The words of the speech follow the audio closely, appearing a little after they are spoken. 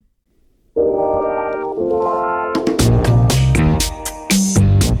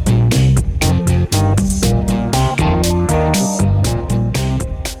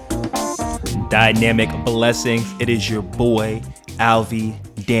Dynamic blessings. It is your boy,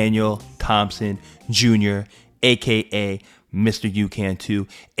 Alvy Daniel Thompson Jr., aka Mr. You Can Too,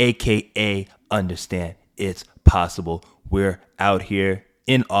 aka Understand It's Possible. We're out here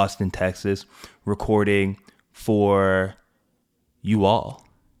in Austin, Texas, recording for you all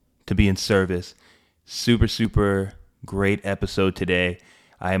to be in service. Super great episode today.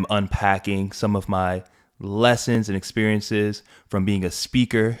 I am unpacking some of my lessons and experiences from being a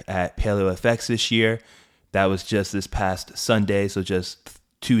speaker at Paleo FX this year. That was just this past Sunday, so just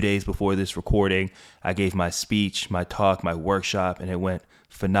 2 days before this recording, I gave my speech, my talk, my workshop, and it went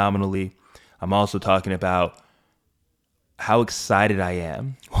phenomenally. I'm also talking about how excited I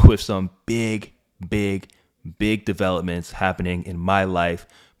am with some big developments happening in my life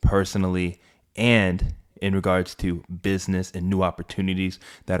personally and in regards to business and new opportunities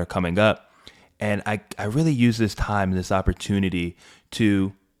that are coming up. And I really use this time and this opportunity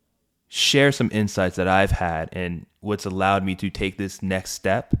to share some insights that I've had and what's allowed me to take this next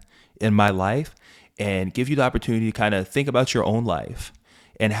step in my life and give you the opportunity to kind of think about your own life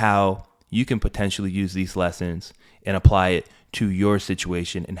and how you can potentially use these lessons and apply it to your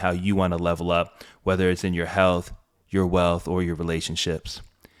situation and how you want to level up, whether it's in your health, your wealth, or your relationships.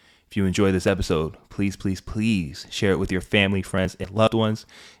 If you enjoy this episode, please share it with your family, friends, and loved ones.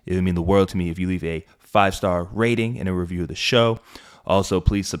 It would mean the world to me if you leave a 5-star rating and a review of the show. Also,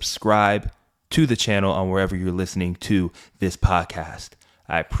 please subscribe to the channel on wherever you're listening to this podcast.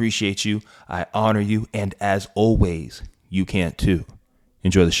 I appreciate you. I honor you. And as always, you can too.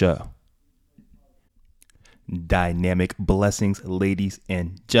 Enjoy the show. Dynamic blessings, ladies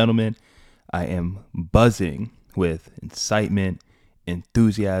and gentlemen. I am buzzing with excitement,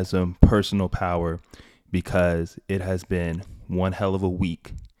 enthusiasm, personal power, because it has been one hell of a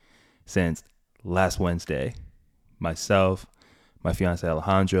week since last Wednesday. Myself, my fiance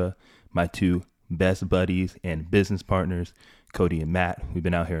Alejandra, my two best buddies and business partners, Cody and Matt, we've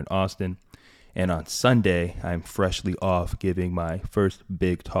been out here in Austin. And on Sunday, I'm freshly off giving my first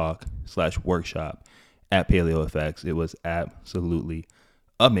big talk / workshop at Paleo FX. It was absolutely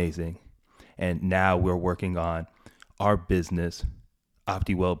amazing. And now we're working on our business,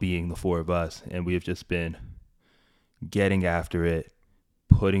 OptiWell being the four of us, and we have just been getting after it,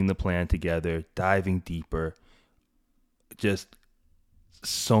 putting the plan together, diving deeper, just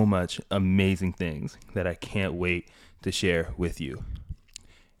so much amazing things that I can't wait to share with you.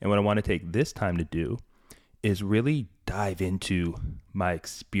 And what I want to take this time to do is really dive into my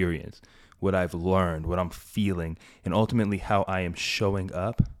experience, what I've learned, what I'm feeling, and ultimately how I am showing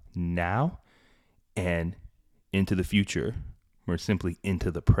up now and into the future, or simply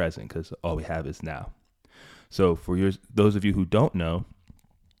into the present, because all we have is now. So for those of you who don't know,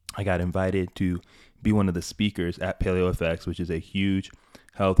 I got invited to be one of the speakers at Paleo FX, which is a huge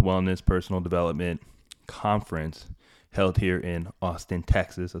health, wellness, personal development conference held here in Austin,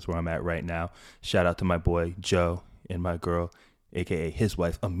 Texas. That's where I'm at right now. Shout out to my boy Joe and my girl, aka his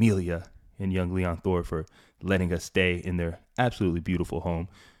wife Amelia, and young Leon Thor for letting us stay in their absolutely beautiful home.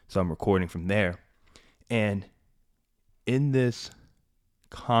 So I'm recording from there. And in this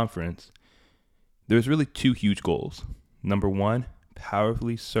conference, there's really two huge goals. Number one,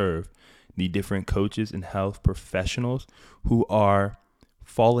 powerfully serve the different coaches and health professionals who are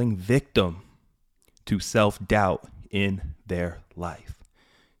falling victim to self-doubt in their life.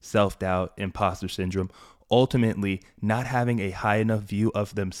 Self-doubt, imposter syndrome, ultimately not having a high enough view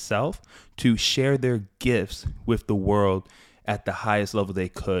of themselves to share their gifts with the world at the highest level they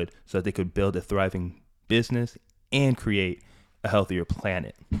could so that they could build a thriving business and create a healthier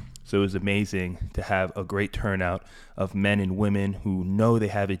planet. So it was amazing to have a great turnout of men and women who know they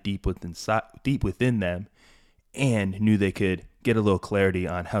have it deep within them and knew they could get a little clarity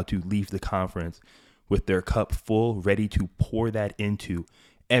on how to leave the conference with their cup full, ready to pour that into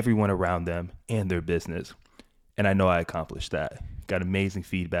everyone around them and their business. And I know I accomplished that. Got amazing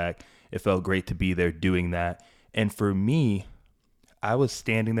feedback. It felt great to be there doing that. And for me, I was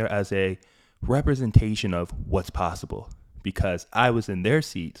standing there as a representation of what's possible, because I was in their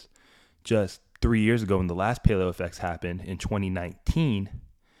seats just 3 years ago when the last Paleo FX happened in 2019,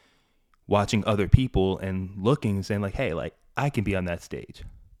 watching other people and looking and saying like, hey, like I can be on that stage.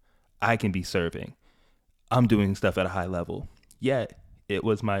 I can be serving. I'm doing stuff at a high level. Yet it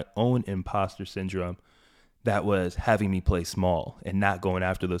was my own imposter syndrome that was having me play small and not going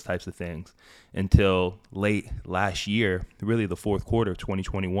after those types of things until late last year, really the fourth quarter of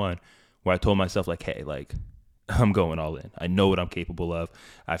 2021, where I told myself like, hey, like I'm going all in. I know what I'm capable of.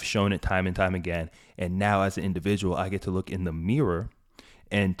 I've shown it time and time again. And now as an individual, I get to look in the mirror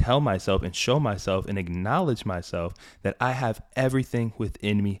and tell myself and show myself and acknowledge myself that I have everything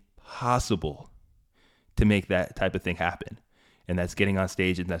within me possible to make that type of thing happen. And that's getting on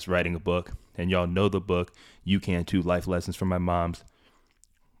stage and that's writing a book. And y'all know the book, You Can Too, Life Lessons from My Mom's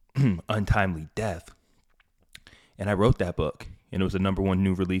Untimely Death. And I wrote that book, and it was the #1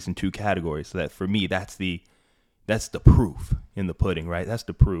 new release in 2 categories. So that for me, that's the proof in the pudding, right? That's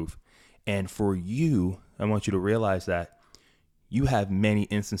the proof. And for you, I want you to realize that you have many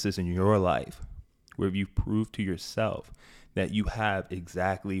instances in your life where you prove to yourself that you have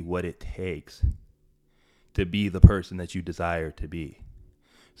exactly what it takes to be the person that you desire to be.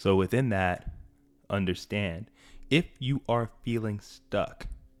 So within that, understand, if you are feeling stuck,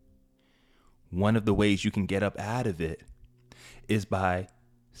 one of the ways you can get up out of it is by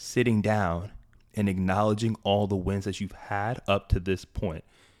sitting down and acknowledging all the wins that you've had up to this point.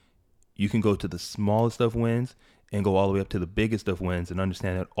 You can go to the smallest of wins and go all the way up to the biggest of wins and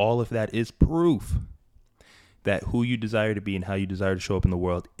understand that all of that is proof that who you desire to be and how you desire to show up in the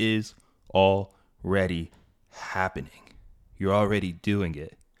world is already happening. You're already doing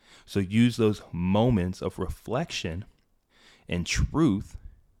it. So use those moments of reflection and truth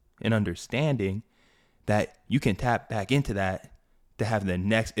and understanding that you can tap back into that to have the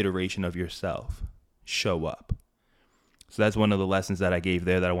next iteration of yourself show up. So that's one of the lessons that I gave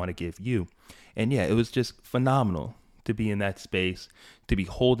there that I want to give you. And yeah, it was just phenomenal to be in that space, to be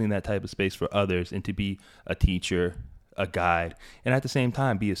holding that type of space for others, and to be a teacher, a guide, and at the same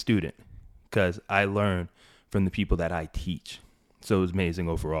time be a student, because I learn from the people that I teach. So it was amazing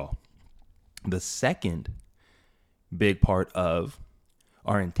overall. The second big part of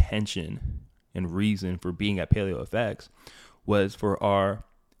our intention and reason for being at PaleoFX was for our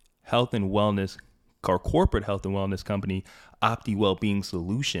health and wellness, our corporate health and wellness company, Opti Wellbeing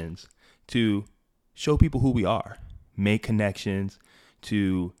Solutions, to show people who we are, make connections,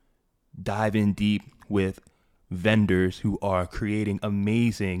 to dive in deep with vendors who are creating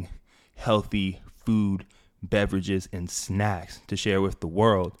amazing, healthy food, beverages, and snacks to share with the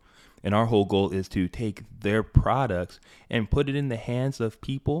world. And our whole goal is to take their products and put it in the hands of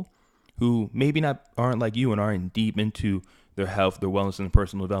people who maybe aren't like you and aren't deep into their health, their wellness, and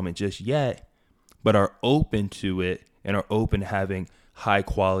personal development just yet, but are open to it and are open to having high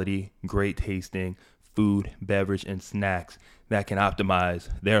quality, great tasting food, beverage, and snacks that can optimize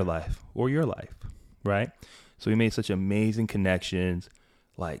their life or your life, right? So we made such amazing connections,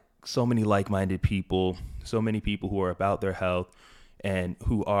 like so many like-minded people, so many people who are about their health and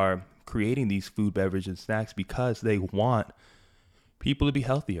who are creating these food, beverage, and snacks because they want people to be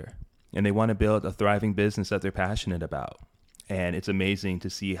healthier and they want to build a thriving business that they're passionate about. And it's amazing to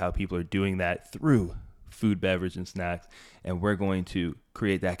see how people are doing that through food, beverage, and snacks. And we're going to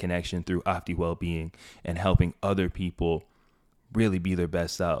create that connection through Opti Wellbeing and helping other people really be their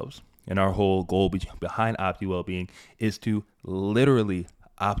best selves. And our whole goal behind Opti Wellbeing is to literally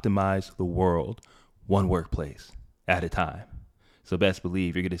optimize the world one workplace at a time. So best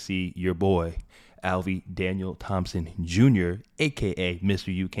believe you're going to see your boy, Alvy Daniel Thompson Jr., aka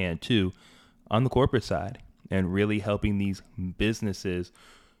Mr. You Can Too, on the corporate side and really helping these businesses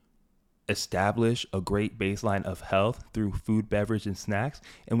establish a great baseline of health through food, beverage, and snacks.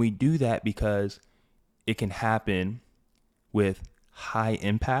 And we do that because it can happen with high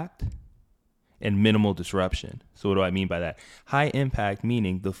impact and minimal disruption. So what do I mean by that? High impact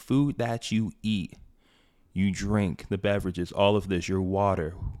meaning the food that you eat, you drink, the beverages, all of this, your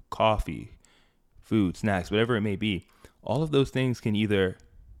water, coffee, food, snacks, whatever it may be, all of those things can either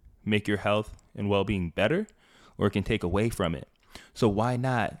make your health and well-being better or it can take away from it. So why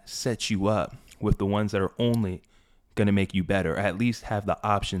not set you up with the ones that are only going to make you better, or at least have the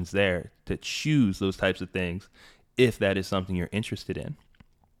options there to choose those types of things if that is something you're interested in.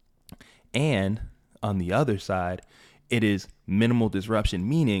 And on the other side, it is minimal disruption,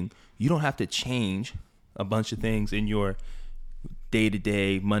 meaning you don't have to change a bunch of things in your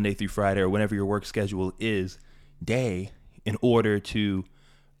day-to-day, Monday through Friday, or whenever your work schedule is, day in order to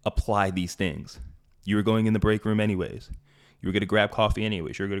apply these things. You were going in the break room anyways. You were going to grab coffee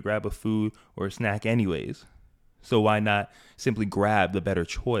anyways. You're going to grab a food or a snack anyways. So why not simply grab the better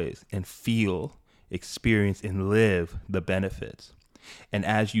choice and feel, experience, and live the benefits? And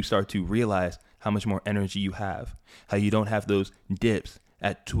as you start to realize how much more energy you have, how you don't have those dips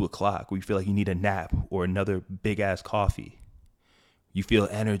at 2:00 where you feel like you need a nap or another big ass coffee, you feel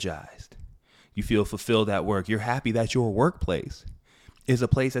energized. You feel fulfilled at work. You're happy that your workplace is a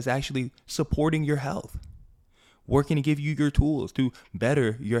place that's actually supporting your health, working to give you your tools to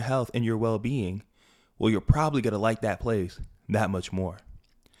better your health and your well-being. well, you're probably going to like that place that much more.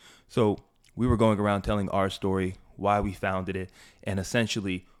 So we were going around telling our story, why we founded it, and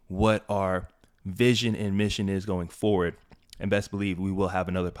essentially what our vision and mission is going forward. And best believe we will have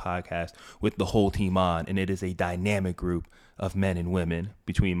another podcast with the whole team on. And it is a dynamic group of men and women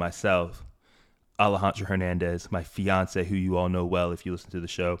between myself, Alejandro Hernandez, my fiance, who you all know well if you listen to the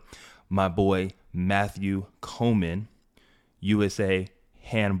show, my boy Matthew Coleman, USA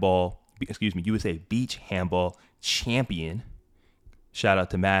Beach Handball champion. Shout out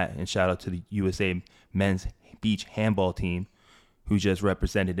to Matt and shout out to the USA Men's Beach Handball team who just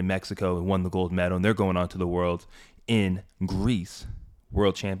represented in Mexico and won the gold medal. And they're going on to the Worlds in Greece,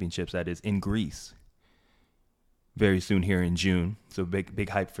 World Championships, that is, in Greece, very soon here in June. So big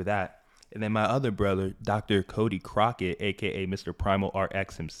hype for that. And then my other brother, Dr. Cody Crockett, a.k.a. Mr. Primal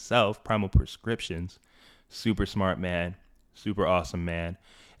RX himself, Primal Prescriptions, super smart man, super awesome man.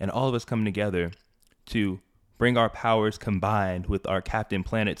 And all of us coming together to bring our powers combined with our Captain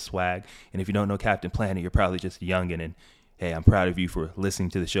Planet swag. And if you don't know Captain Planet, you're probably just a youngin'. And hey, I'm proud of you for listening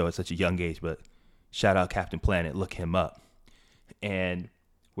to the show at such a young age, but shout out Captain Planet, look him up. And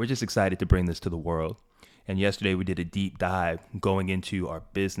we're just excited to bring this to the world. And yesterday we did a deep dive going into our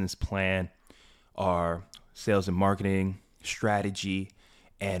business plan, our sales and marketing strategy,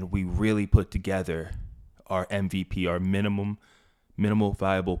 and we really put together our MVP, our minimal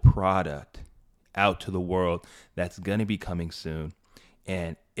viable product out to the world that's going to be coming soon.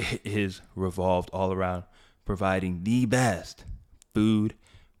 And it is revolved all around providing the best food,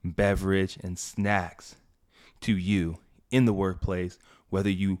 beverage, and snacks to you in the workplace, whether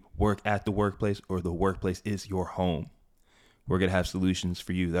you work at the workplace or the workplace is your home. We're going to have solutions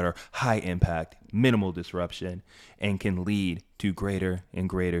for you that are high impact, minimal disruption, and can lead to greater and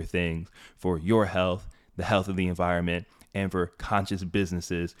greater things for your health, the health of the environment, and for conscious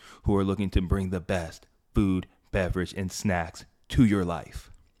businesses who are looking to bring the best food, beverage, and snacks to your life.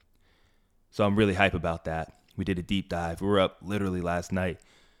 So I'm really hype about that. We did a deep dive. We were up literally last night.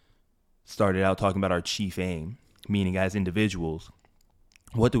 Started out talking about our chief aim, meaning as individuals,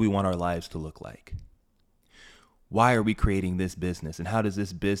 what do we want our lives to look like? Why are we creating this business? And how does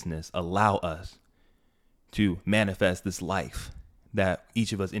this business allow us to manifest this life that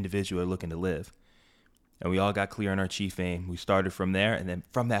each of us individually are looking to live? And we all got clear on our chief aim. We started from there. And then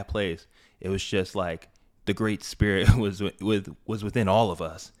from that place, it was just like the great spirit was within all of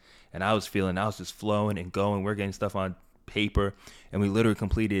us. And I was just flowing and going. We're getting stuff on paper. And we literally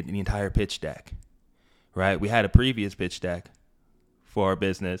completed the entire pitch deck, right? We had a previous pitch deck for our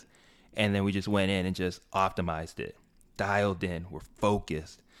business, and then we just went in and just optimized it, dialed in, we're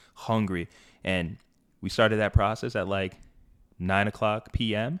focused, hungry, and we started that process at like 9:00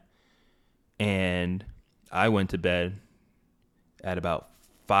 p.m. and I went to bed at about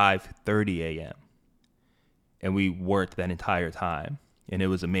 5:30 a.m. and we worked that entire time, and it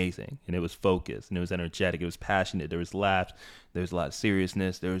was amazing, and it was focused, and it was energetic, it was passionate, there was laughs, there was a lot of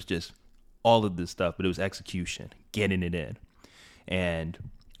seriousness, there was just all of this stuff, but it was execution, getting it in. And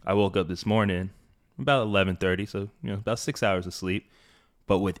I woke up this morning about 11:30, so about 6 hours of sleep,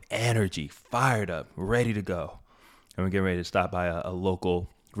 but with energy, fired up, ready to go. And we're getting ready to stop by a local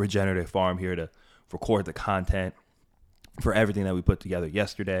regenerative farm here to record the content for everything that we put together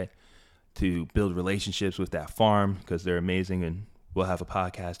yesterday, to build relationships with that farm because they're amazing, and we'll have a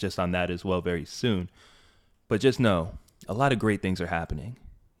podcast just on that as well very soon. But just know, a lot of great things are happening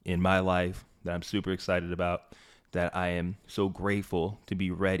in my life that I'm super excited about, that I am so grateful to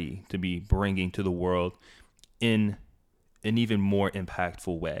be ready to be bringing to the world in an even more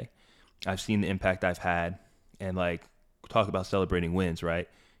impactful way. I've seen the impact I've had, and like, talk about celebrating wins, right?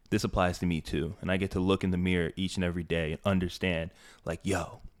 This applies to me too. And I get to look in the mirror each and every day and understand, like,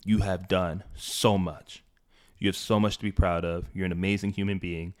 yo, you have done so much. You have so much to be proud of. You're an amazing human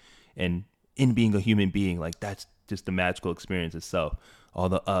being. And in being a human being, like, that's just the magical experience itself. All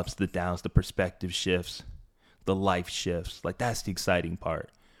the ups, the downs, the perspective shifts, the life shifts, like, that's the exciting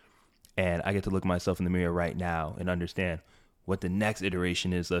part. And I get to look myself in the mirror right now and understand what the next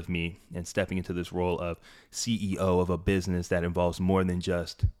iteration is of me, and stepping into this role of CEO of a business that involves more than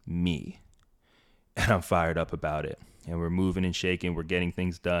just me. And I'm fired up about it. And we're moving and shaking. We're getting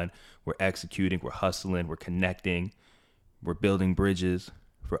things done. We're executing. We're hustling. We're connecting. We're building bridges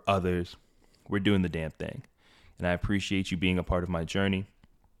for others. We're doing the damn thing. And I appreciate you being a part of my journey.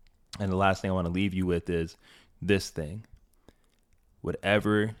 And the last thing I want to leave you with is this thing.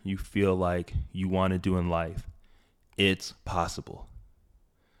 Whatever you feel like you want to do in life, it's possible.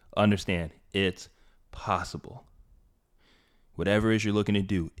 Understand, it's possible. Whatever it is you're looking to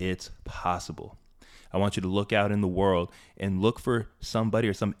do, it's possible. I want you to look out in the world and look for somebody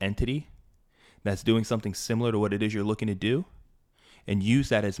or some entity that's doing something similar to what it is you're looking to do, and use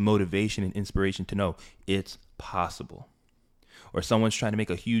that as motivation and inspiration to know it's possible. Or someone's trying to make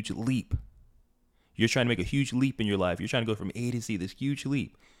a huge leap. You're trying to make a huge leap in your life. You're trying to go from A to Z, this huge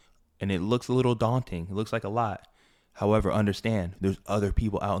leap. And it looks a little daunting. It looks like a lot. However, understand there's other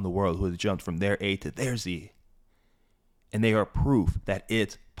people out in the world who have jumped from their A to their Z. And they are proof that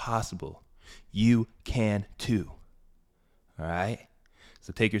it's possible. You can too. All right?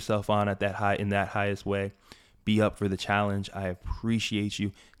 So take yourself on at that high in that highest way. Be up for the challenge. I appreciate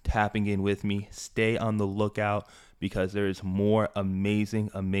you tapping in with me. Stay on the lookout because there is more amazing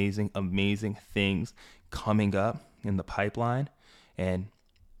things coming up in the pipeline, and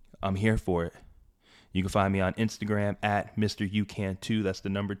I'm here for it. You can find me on Instagram at Mr. You Can Too. That's the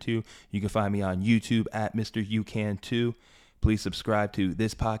number 2. You can find me on YouTube at Mr. You Can Too. Please subscribe to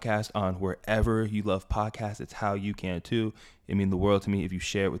this podcast on wherever you love podcasts. It's how you can too. It means the world to me if you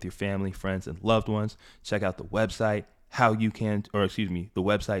share it with your family, friends, and loved ones. Check out the website, the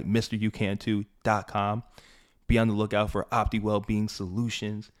website, MrYouCan2.com. Be on the lookout for Opti Wellbeing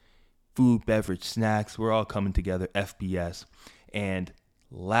Solutions, food, beverage, snacks. We're all coming together, FBS. And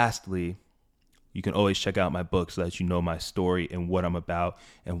lastly, you can always check out my book so that you know my story and what I'm about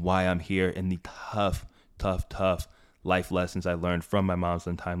and why I'm here and the tough life lessons I learned from my mom's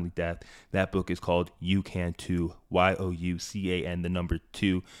untimely death. That book is called You Can Too, YOUCAN, the number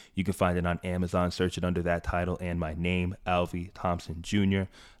 2. You can find it on Amazon. Search it under that title and my name, Alvy Thompson Jr.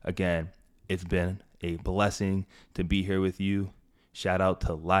 Again, it's been a blessing to be here with you. Shout out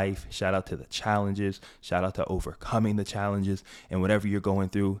to life. Shout out to the challenges. Shout out to overcoming the challenges. And whatever you're going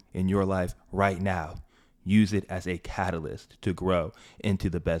through in your life right now, use it as a catalyst to grow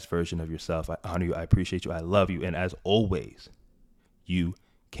into the best version of yourself. I honor you. I appreciate you. I love you. And as always, you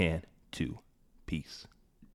can too. Peace.